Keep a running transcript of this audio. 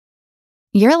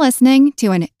You're listening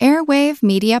to an Airwave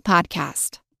Media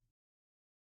Podcast.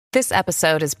 This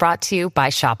episode is brought to you by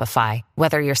Shopify.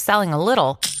 Whether you're selling a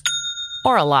little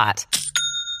or a lot,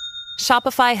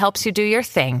 Shopify helps you do your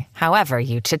thing, however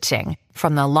you cha-ching.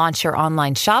 From the launch your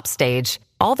online shop stage,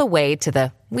 all the way to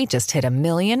the we just hit 1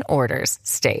 million orders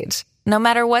stage. No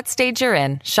matter what stage you're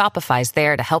in, Shopify's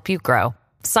there to help you grow.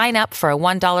 Sign up for a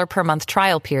 $1 per month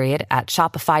trial period at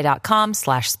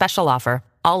shopify.com/special offer,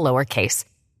 all lowercase.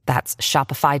 That's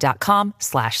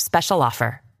shopify.com/special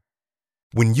offer.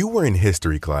 When you were in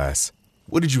history class,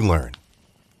 what did you learn?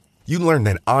 You learned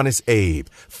that Honest Abe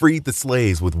freed the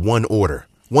slaves with one order,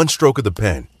 one stroke of the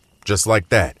pen, just like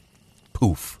that.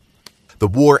 Poof. The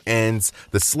war ends,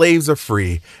 the slaves are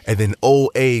free, and then old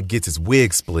Abe gets his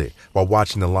wig split while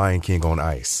watching The Lion King on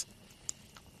ice.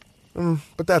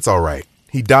 But that's all right.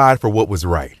 He died for what was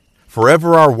right.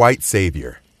 Forever our white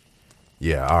savior.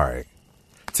 Yeah, all right.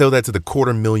 Tell that to the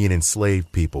 250,000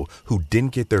 enslaved people who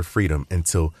didn't get their freedom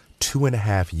until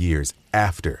 2.5 years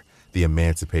after the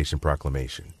Emancipation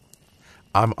Proclamation.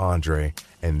 I'm Andre,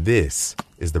 and this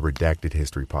is the Redacted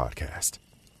History Podcast.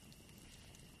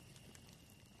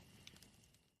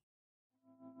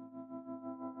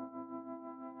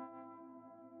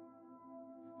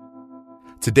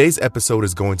 Today's episode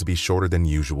is going to be shorter than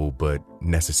usual, but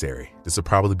necessary. This will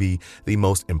probably be the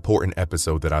most important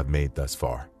episode that I've made thus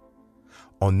far.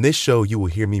 On this show, you will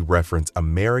hear me reference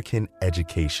American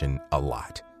education a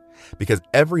lot, because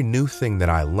every new thing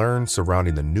that I learn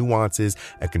surrounding the nuances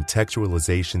and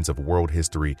contextualizations of world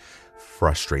history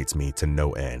frustrates me to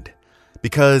no end.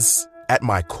 Because at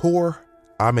my core,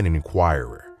 I'm an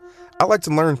inquirer. I like to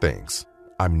learn things.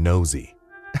 I'm nosy.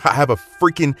 I have a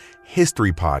freaking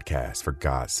history podcast, for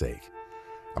God's sake.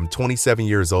 I'm 27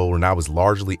 years old, and I was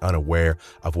largely unaware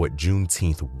of what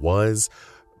Juneteenth was,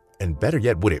 and better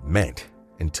yet, what it meant,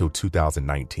 until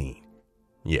 2019.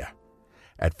 Yeah.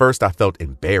 At first, I felt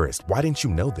embarrassed. Why didn't you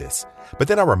know this? But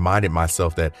then I reminded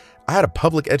myself that I had a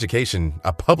public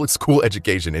school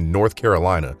education in North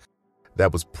Carolina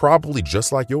that was probably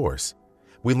just like yours.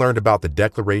 We learned about the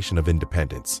Declaration of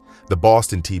Independence, the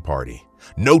Boston Tea Party,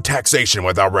 no taxation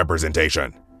without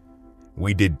representation.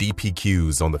 We did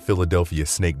DPQs on the Philadelphia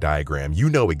snake diagram. You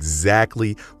know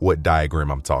exactly what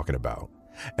diagram I'm talking about.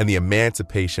 And the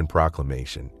Emancipation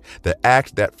Proclamation, the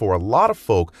act that for a lot of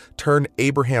folk turned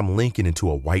Abraham Lincoln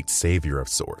into a white savior of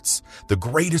sorts, the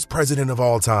greatest president of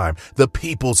all time, the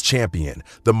people's champion,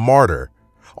 the martyr.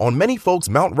 On many folks'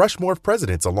 Mount Rushmore of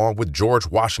presidents, along with George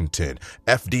Washington,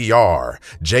 FDR,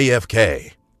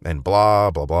 JFK, and blah,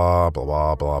 blah, blah, blah,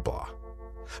 blah, blah, blah.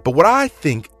 But what I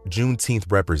think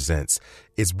Juneteenth represents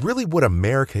is really what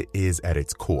America is at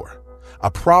its core, a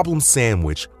problem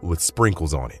sandwich with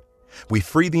sprinkles on it. We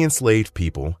free the enslaved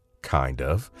people, kind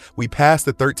of. We pass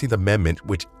the 13th Amendment,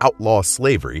 which outlaws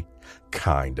slavery,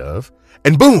 kind of.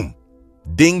 And boom,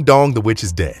 ding dong, the witch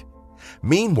is dead.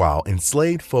 Meanwhile,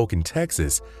 enslaved folk in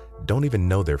Texas don't even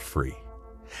know they're free.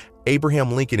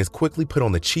 Abraham Lincoln is quickly put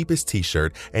on the cheapest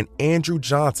t-shirt, and Andrew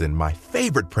Johnson, my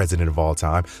favorite president of all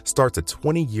time, starts a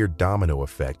 20-year domino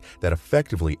effect that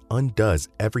effectively undoes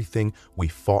everything we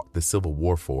fought the Civil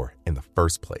War for in the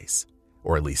first place.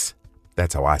 Or at least,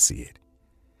 that's how I see it.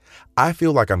 I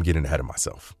feel like I'm getting ahead of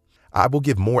myself. I will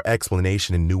give more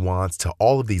explanation and nuance to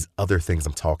all of these other things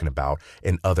I'm talking about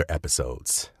in other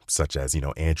episodes, such as,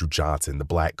 Andrew Johnson, the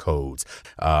Black Codes.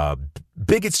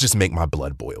 Bigots just make my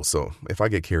blood boil, so if I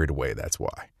get carried away, that's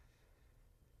why.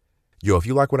 Yo, if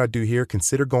you like what I do here,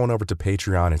 consider going over to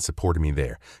Patreon and supporting me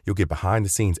there. You'll get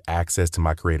behind-the-scenes access to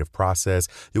my creative process.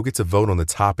 You'll get to vote on the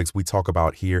topics we talk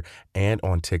about here and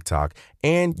on TikTok.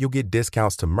 And you'll get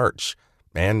discounts to merch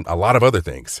and a lot of other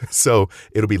things. So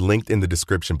it'll be linked in the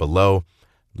description below.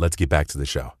 Let's get back to the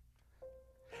show.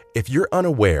 If you're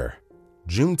unaware,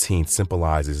 Juneteenth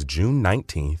symbolizes June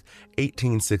 19th,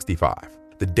 1865,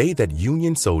 the day that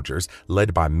Union soldiers,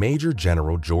 led by Major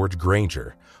General George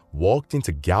Granger, walked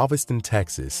into Galveston,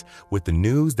 Texas, with the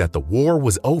news that the war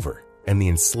was over and the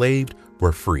enslaved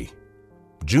were free.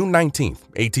 June 19th,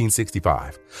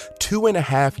 1865,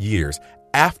 2.5 years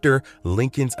after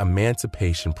Lincoln's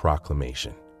Emancipation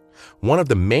Proclamation. One of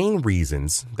the main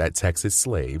reasons that Texas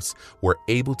slaves were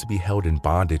able to be held in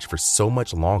bondage for so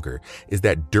much longer is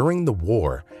that during the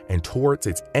war and towards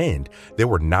its end, there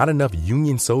were not enough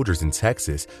Union soldiers in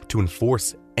Texas to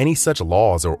enforce any such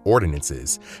laws or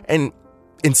ordinances. And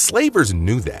enslavers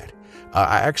knew that.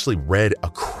 I actually read a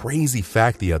crazy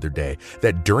fact the other day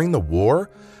that during the war,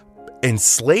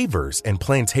 enslavers and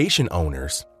plantation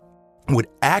owners would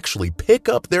actually pick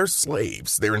up their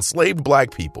slaves, their enslaved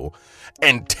black people,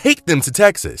 and take them to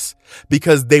Texas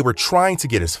because they were trying to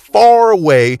get as far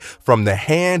away from the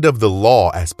hand of the law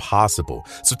as possible.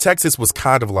 So Texas was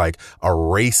kind of like a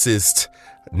racist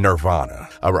nirvana,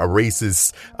 a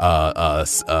racist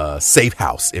safe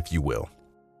house, if you will.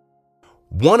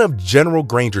 One of General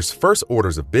Granger's first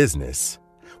orders of business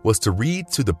was to read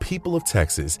to the people of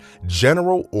Texas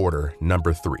General Order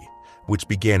Number 3, which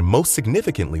began most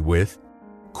significantly with,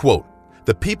 quote,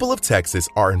 "The people of Texas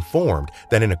are informed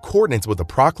that in accordance with a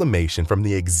proclamation from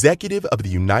the Executive of the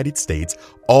United States,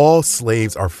 all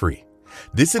slaves are free.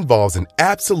 This involves an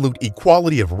absolute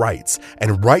equality of rights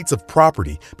and rights of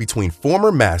property between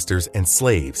former masters and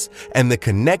slaves, and the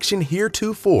connection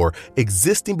heretofore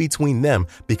existing between them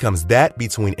becomes that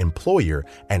between employer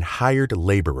and hired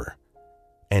laborer."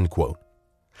 End quote.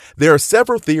 There are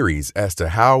several theories as to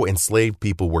how enslaved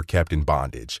people were kept in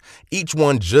bondage, each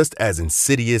one just as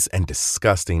insidious and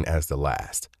disgusting as the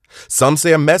last. Some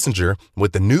say a messenger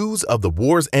with the news of the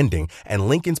war's ending and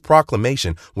Lincoln's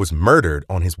proclamation was murdered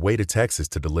on his way to Texas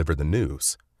to deliver the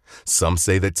news. Some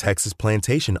say that Texas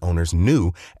plantation owners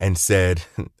knew and said,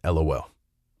 LOL.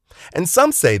 And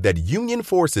some say that Union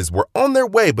forces were on their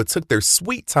way but took their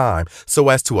sweet time so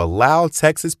as to allow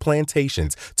Texas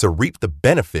plantations to reap the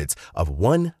benefits of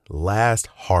one last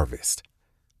harvest.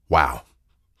 Wow.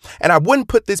 And I wouldn't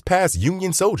put this past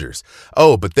Union soldiers.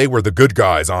 Oh, but they were the good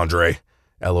guys, Andre.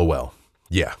 LOL.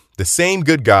 Yeah, the same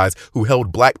good guys who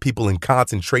held black people in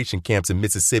concentration camps in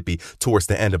Mississippi towards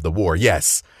the end of the war.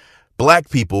 Yes, black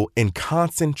people in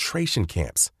concentration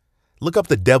camps. Look up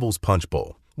the Devil's Punch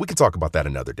Bowl. We can talk about that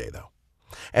another day, though.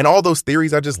 And all those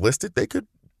theories I just listed, they could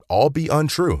all be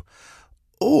untrue.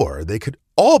 Or they could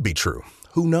all be true.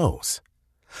 Who knows?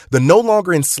 The no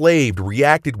longer enslaved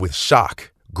reacted with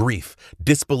shock, grief,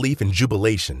 disbelief, and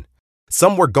jubilation.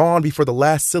 Some were gone before the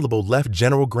last syllable left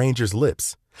General Granger's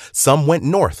lips. Some went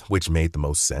north, which made the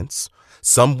most sense.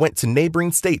 Some went to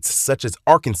neighboring states such as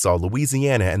Arkansas,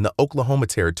 Louisiana, and the Oklahoma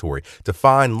Territory to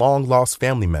find long-lost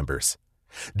family members.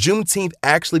 Juneteenth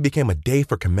actually became a day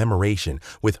for commemoration,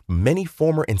 with many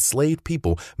former enslaved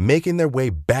people making their way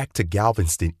back to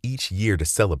Galveston each year to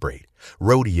celebrate.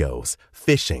 Rodeos,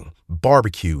 fishing,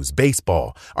 barbecues,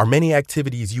 baseball are many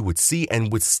activities you would see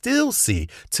and would still see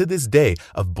to this day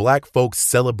of black folks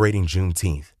celebrating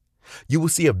Juneteenth. You will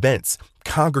see events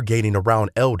congregating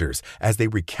around elders as they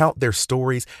recount their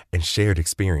stories and shared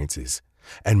experiences.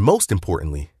 And most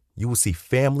importantly, you will see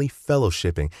family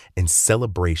fellowshipping in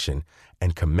celebration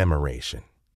and commemoration.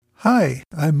 Hi,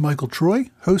 I'm Michael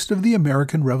Troy, host of the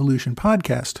American Revolution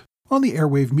podcast on the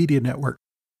Airwave Media Network.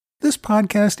 This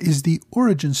podcast is the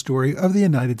origin story of the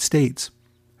United States,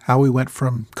 how we went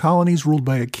from colonies ruled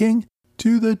by a king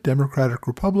to the democratic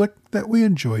republic that we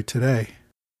enjoy today.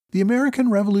 The American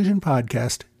Revolution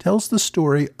podcast tells the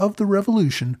story of the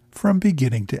revolution from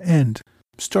beginning to end,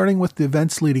 starting with the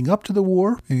events leading up to the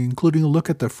war, including a look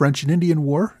at the French and Indian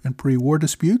War and pre-war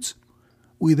disputes.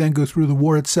 We then go through the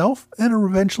war itself and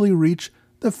eventually reach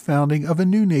the founding of a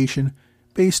new nation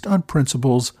based on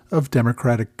principles of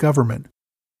democratic government.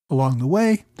 Along the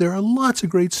way, there are lots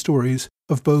of great stories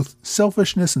of both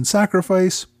selfishness and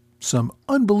sacrifice, some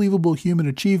unbelievable human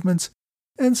achievements,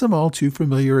 and some all too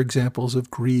familiar examples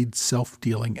of greed,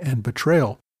 self-dealing, and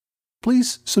betrayal.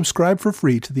 Please subscribe for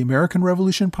free to the American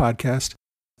Revolution podcast,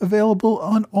 available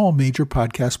on all major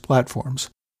podcast platforms.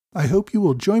 I hope you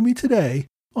will join me today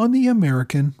on the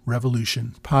American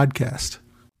Revolution podcast.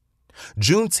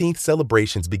 Juneteenth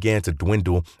celebrations began to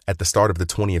dwindle at the start of the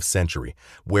 20th century,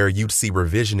 where you'd see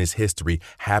revisionist history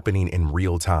happening in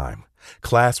real time.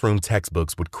 Classroom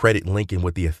textbooks would credit Lincoln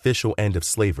with the official end of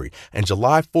slavery, and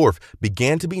July 4th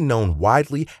began to be known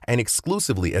widely and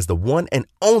exclusively as the one and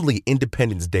only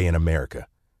Independence Day in America.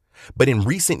 But in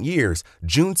recent years,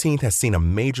 Juneteenth has seen a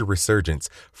major resurgence,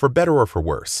 for better or for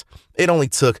worse. It only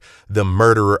took the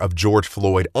murderer of George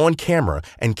Floyd on camera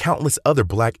and countless other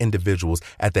black individuals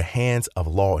at the hands of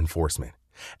law enforcement,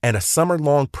 and a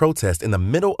summer-long protest in the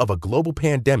middle of a global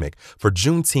pandemic for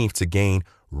Juneteenth to gain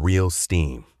real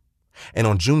steam. And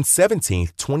on June 17,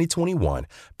 2021,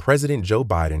 President Joe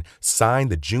Biden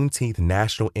signed the Juneteenth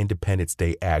National Independence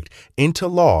Day Act into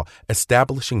law,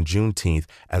 establishing Juneteenth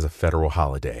as a federal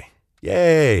holiday.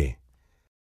 Yay!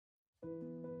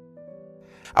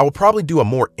 I will probably do a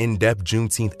more in-depth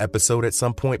Juneteenth episode at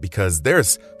some point because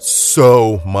there's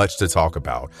so much to talk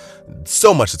about.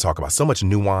 So much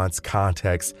nuance,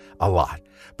 context, a lot.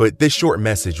 But this short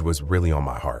message was really on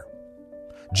my heart.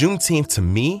 Juneteenth to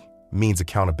me means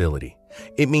accountability.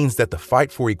 It means that the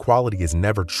fight for equality is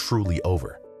never truly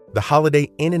over. The holiday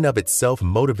in and of itself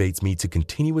motivates me to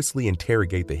continuously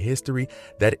interrogate the history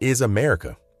that is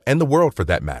America, and the world for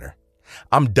that matter.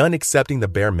 I'm done accepting the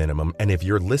bare minimum, and if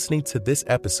you're listening to this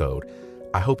episode,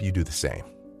 I hope you do the same.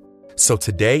 So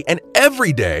today and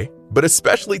every day, but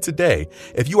especially today,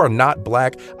 if you are not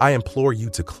Black, I implore you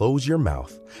to close your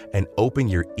mouth and open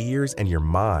your ears and your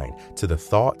mind to the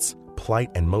thoughts,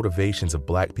 plight, and motivations of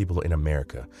Black people in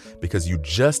America, because you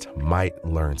just might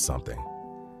learn something.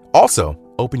 Also,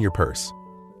 open your purse.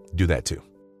 Do that too.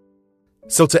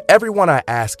 So to everyone, I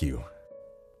ask you,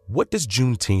 what does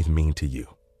Juneteenth mean to you?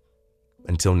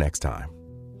 Until next time,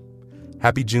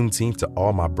 happy Juneteenth to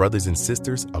all my brothers and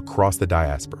sisters across the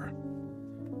diaspora.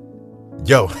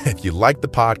 Yo, if you like the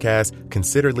podcast,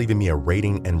 consider leaving me a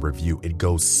rating and review. It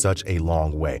goes such a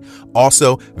long way.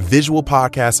 Also, visual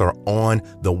podcasts are on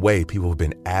the way. People have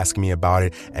been asking me about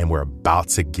it, and we're about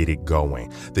to get it going.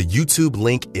 The YouTube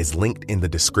link is linked in the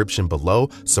description below,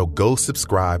 so go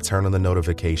subscribe, turn on the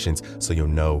notifications so you'll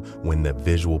know when the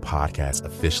visual podcasts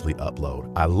officially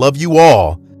upload. I love you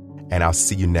all, and I'll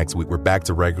see you next week. We're back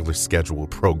to regular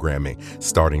scheduled programming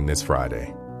starting this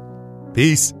Friday.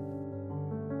 Peace.